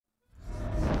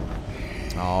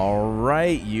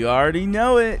Alright, you already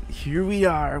know it. Here we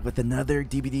are with another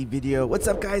DVD video. What's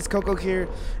up guys, Coco here,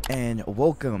 and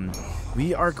welcome.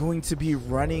 We are going to be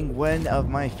running one of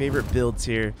my favorite builds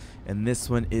here, and this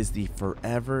one is the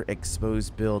Forever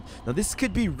Exposed build. Now this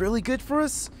could be really good for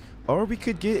us, or we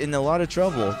could get in a lot of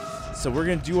trouble. So we're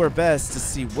going to do our best to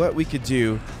see what we could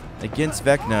do against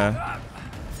Vecna,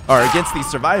 or against these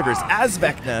survivors as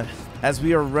Vecna, as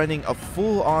we are running a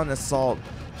full-on assault,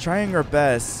 trying our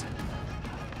best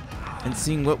and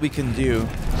seeing what we can do.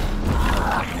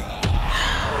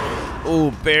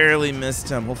 Oh, barely missed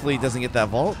him. Hopefully he doesn't get that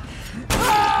vault.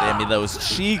 Damn me those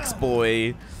cheeks,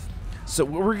 boy. So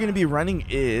what we're going to be running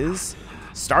is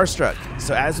Starstruck.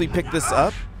 So as we pick this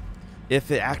up, if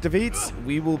it activates,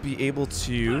 we will be able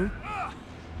to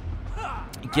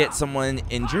get someone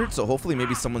injured. So hopefully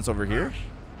maybe someone's over here.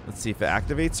 Let's see if it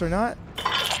activates or not.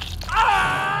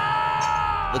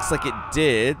 Looks like it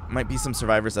did. Might be some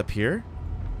survivors up here.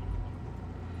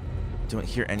 Don't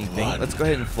hear anything. Let's go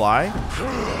ahead and fly.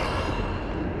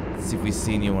 Let's see if we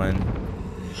see anyone.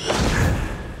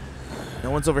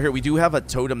 No one's over here. We do have a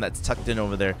totem that's tucked in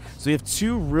over there. So we have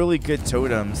two really good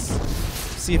totems.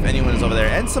 See if anyone is over there.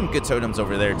 And some good totems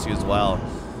over there too as well.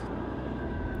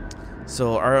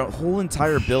 So our whole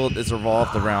entire build is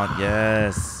revolved around...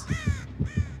 Yes.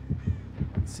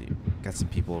 Let's see. Got some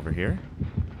people over here.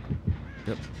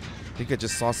 Yep. I think I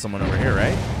just saw someone over here,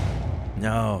 right?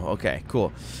 No. Okay,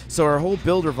 cool. So our whole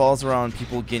build revolves around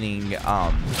people getting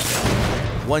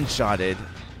one-shotted.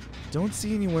 Don't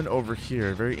see anyone over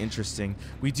here. Very interesting.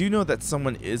 We do know that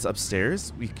someone is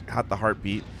upstairs. We had the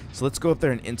heartbeat. So let's go up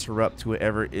there and interrupt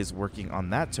whoever is working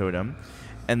on that totem.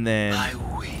 And then...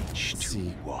 Let's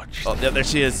see. Oh, yeah, there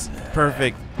she is.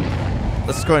 Perfect.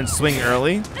 Let's go ahead and swing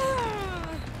early.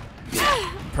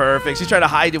 Perfect. She's trying to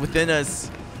hide it within us.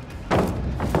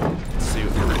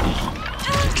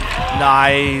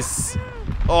 Nice.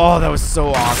 Oh, that was so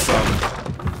awesome.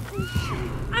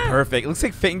 Perfect. It looks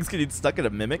like Fang's getting stuck in a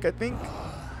mimic, I think.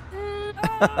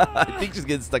 I think she's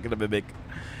getting stuck in a mimic.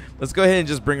 Let's go ahead and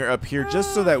just bring her up here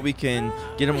just so that we can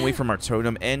get him away from our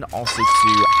totem and also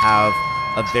to have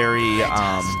a very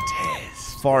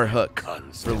far hook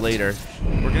for later.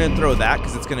 We're going to throw that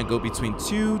because it's going to go between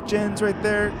two gens right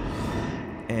there.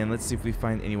 And let's see if we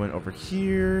find anyone over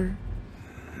here.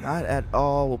 Not at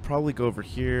all. We'll probably go over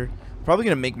here. Probably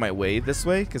going to make my way this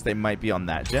way because they might be on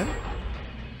that gen.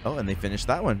 Oh, and they finished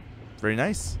that one. Very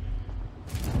nice.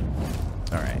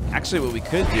 All right. Actually, what we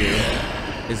could do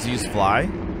is use fly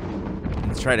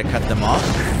and try to cut them off.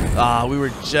 Ah, we were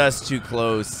just too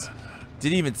close.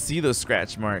 Didn't even see those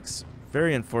scratch marks.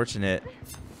 Very unfortunate.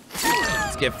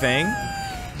 Let's get Fang.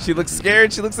 She looks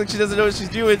scared. She looks like she doesn't know what she's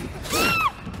doing.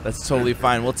 That's totally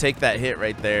fine. We'll take that hit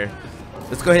right there.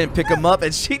 Let's go ahead and pick him up.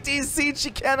 And she DC'd.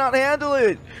 She cannot handle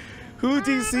it. Who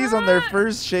DC's on their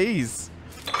first chase?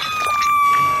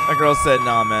 That girl said,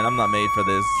 nah, man, I'm not made for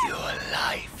this. Your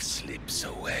life slips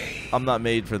away. I'm not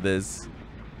made for this.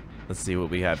 Let's see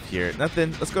what we have here.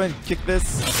 Nothing. Let's go ahead and kick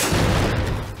this.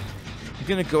 I'm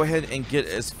going to go ahead and get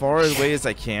as far away as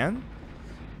I can,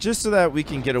 just so that we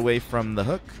can get away from the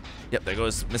hook. Yep, there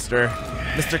goes Mr.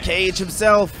 Cage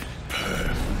himself.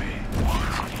 Perfect.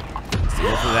 See,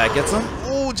 hopefully that gets him.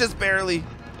 Oh, just barely.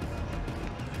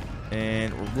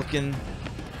 And we're looking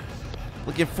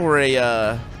for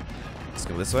a, let's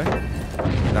go this way.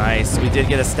 Nice. We did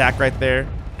get a stack right there.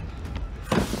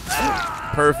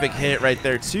 Perfect hit right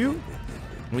there, too.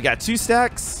 We got 2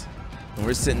 stacks, and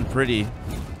we're sitting pretty.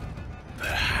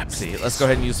 Let's see. Let's go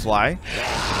ahead and use fly.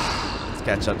 Let's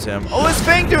catch up to him. Oh, what's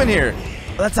Fang doing here?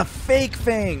 Oh, that's a fake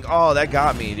Fang. Oh, that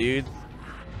got me, dude.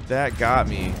 That got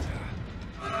me.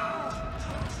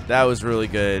 That was really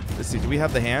good. Let's see. Do we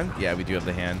have the hand? Yeah, we do have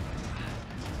the hand.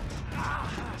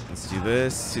 Let's do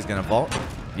this. He's going to vault.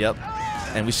 Yep.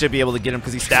 And we should be able to get him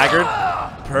because he's staggered.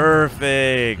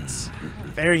 Perfect.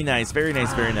 Very nice. Very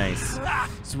nice. Very nice.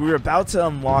 So we were about to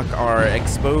unlock our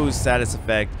exposed status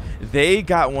effect. They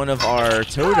got one of our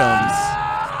totems.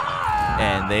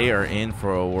 And they are in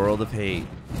for a world of hate.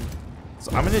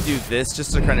 So I'm going to do this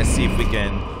just to kind of see if we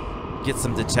can get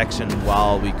some detection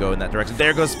while we go in that direction.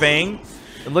 There goes Fang.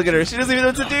 And look at her. She doesn't even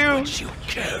know what to do.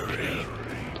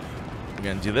 We're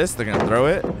going to do this. They're going to throw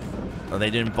it. Oh, they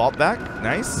didn't vault back.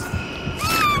 Nice.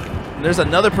 And there's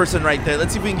another person right there.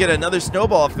 Let's see if we can get another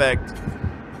snowball effect.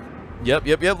 Yep.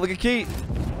 Look at Kate.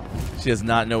 She does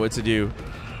not know what to do.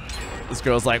 This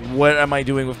girl's like, what am I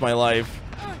doing with my life?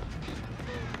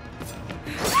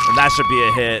 And that should be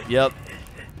a hit. Yep.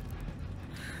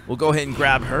 We'll go ahead and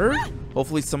grab her.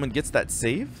 Hopefully someone gets that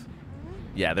save.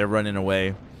 Yeah, they're running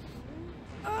away.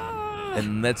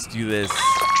 And let's do this.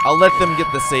 I'll let them get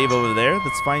the save over there.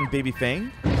 Let's find Baby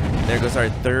Fang. There goes our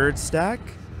third stack.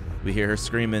 We hear her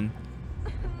screaming.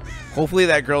 Hopefully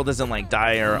that girl doesn't like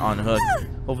die or unhook.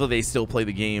 Hopefully they still play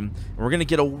the game. And we're gonna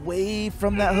get away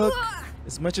from that hook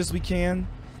as much as we can,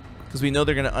 because we know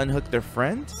they're gonna unhook their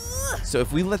friend. So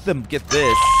if we let them get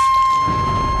this,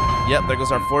 yep, there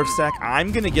goes our fourth stack.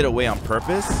 I'm gonna get away on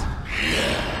purpose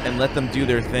and let them do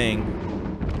their thing.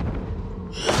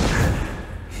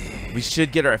 We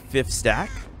should get our fifth stack.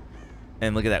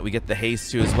 And look at that, we get the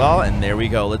haste too as well, and there we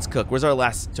go. Let's cook. Where's our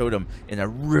last totem? In a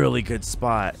really good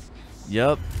spot.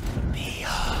 Yep.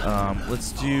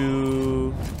 Let's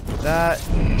do that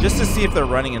just to see if they're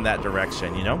running in that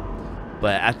direction, you know?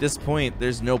 But at this point,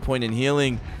 there's no point in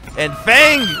healing. And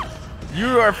Fang,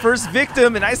 you're our first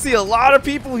victim, and I see a lot of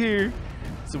people here.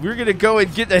 So we're gonna go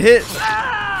and get a hit.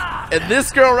 And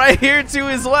this girl right here too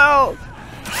as well.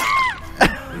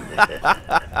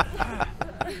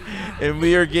 And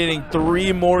we are getting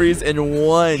 3 Moris in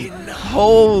 1.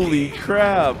 Holy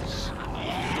crap.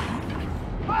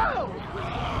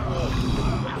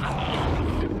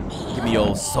 Give me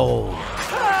your soul.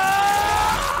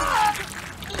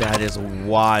 That is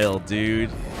wild, dude.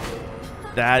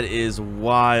 That is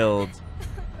wild.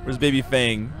 Where's Baby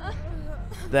Fang?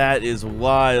 That is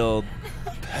wild.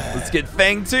 Let's get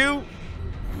Fang too.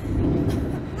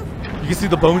 You can see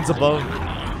the bones above.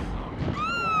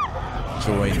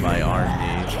 Join my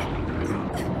army.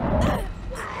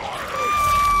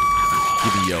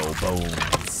 Give me your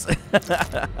bones.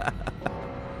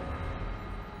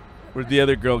 Where'd the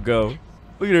other girl go?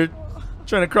 Look at her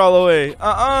trying to crawl away.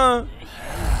 Come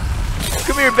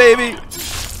here, baby.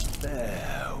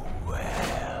 Farewell.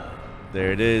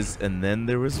 There it is. And then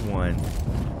there was one.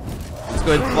 Let's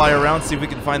go ahead and fly around, see if we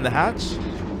can find the hatch.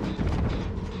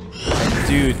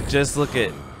 Dude, just look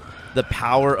at the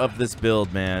power of this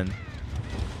build, man.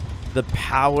 The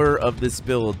power of this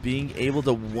build, being able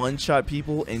to one-shot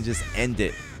people and just end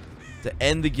it, to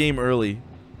end the game early,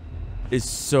 is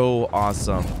so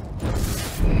awesome.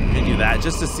 And do that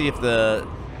just to see if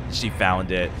she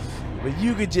found it. But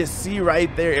you could just see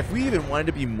right there, if we even wanted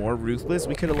to be more ruthless,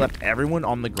 we could have left everyone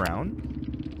on the ground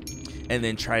and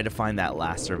then try to find that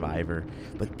last survivor.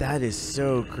 But that is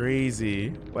so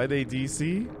crazy. Why they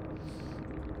DC?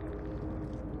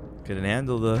 Couldn't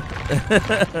handle the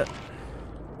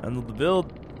handle the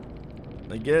build,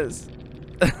 I guess.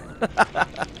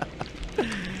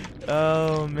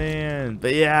 Oh man,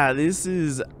 but yeah, this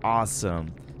is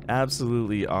awesome.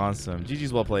 Absolutely awesome.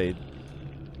 GG's well played.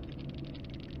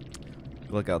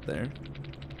 Look out there.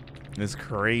 It's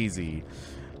crazy.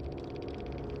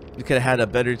 We could have had a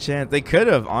better chance. They could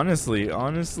have, honestly,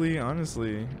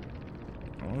 right?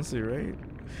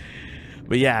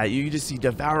 But yeah, you just see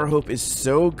Devour Hope is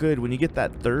so good. When you get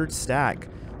that third stack,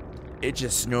 it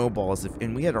just snowballs.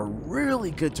 And we had a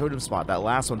really good totem spot that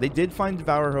last one. They did find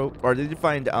Devour Hope, or they did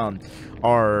find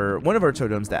one of our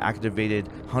totems that activated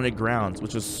Haunted Grounds,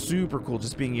 which was super cool.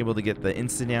 Just being able to get the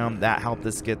instant down, that helped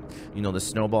us get, you know, the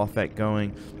snowball effect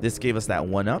going. This gave us that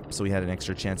 1-up, so we had an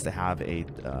extra chance to have a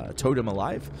totem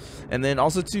alive. And then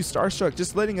also too, Starstruck,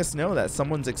 just letting us know that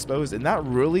someone's exposed. And that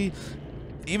really,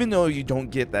 even though you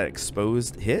don't get that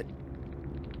exposed hit,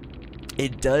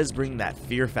 it does bring that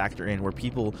fear factor in where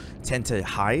people tend to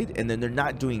hide and then they're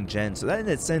not doing gens. So that in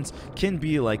a sense can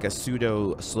be like a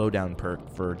pseudo slowdown perk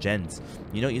for gens.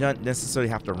 You know, you don't necessarily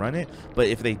have to run it, but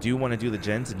if they do want to do the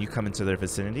gens and you come into their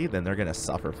vicinity, then they're going to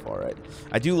suffer for it.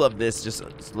 I do love this,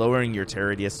 just lowering your terror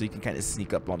radius so you can kind of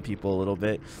sneak up on people a little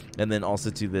bit. And then also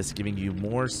to this, giving you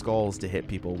more skulls to hit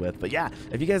people with. But yeah,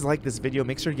 if you guys like this video,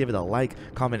 make sure to give it a like,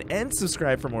 comment, and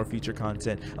subscribe for more future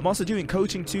content. I'm also doing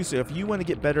coaching too, so if you want to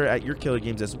get better at your killer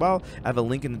games as well, I have a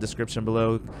link in the description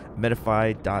below,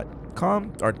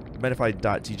 medify.com or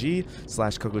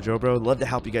medify.tg/Cocojobro. Love to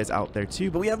help you guys out there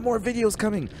too, but we have more videos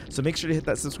coming, so make sure to hit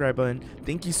that subscribe button.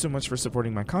 Thank you so much for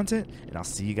supporting my content, and I'll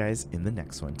see you guys in the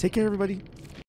next one. Take care, everybody.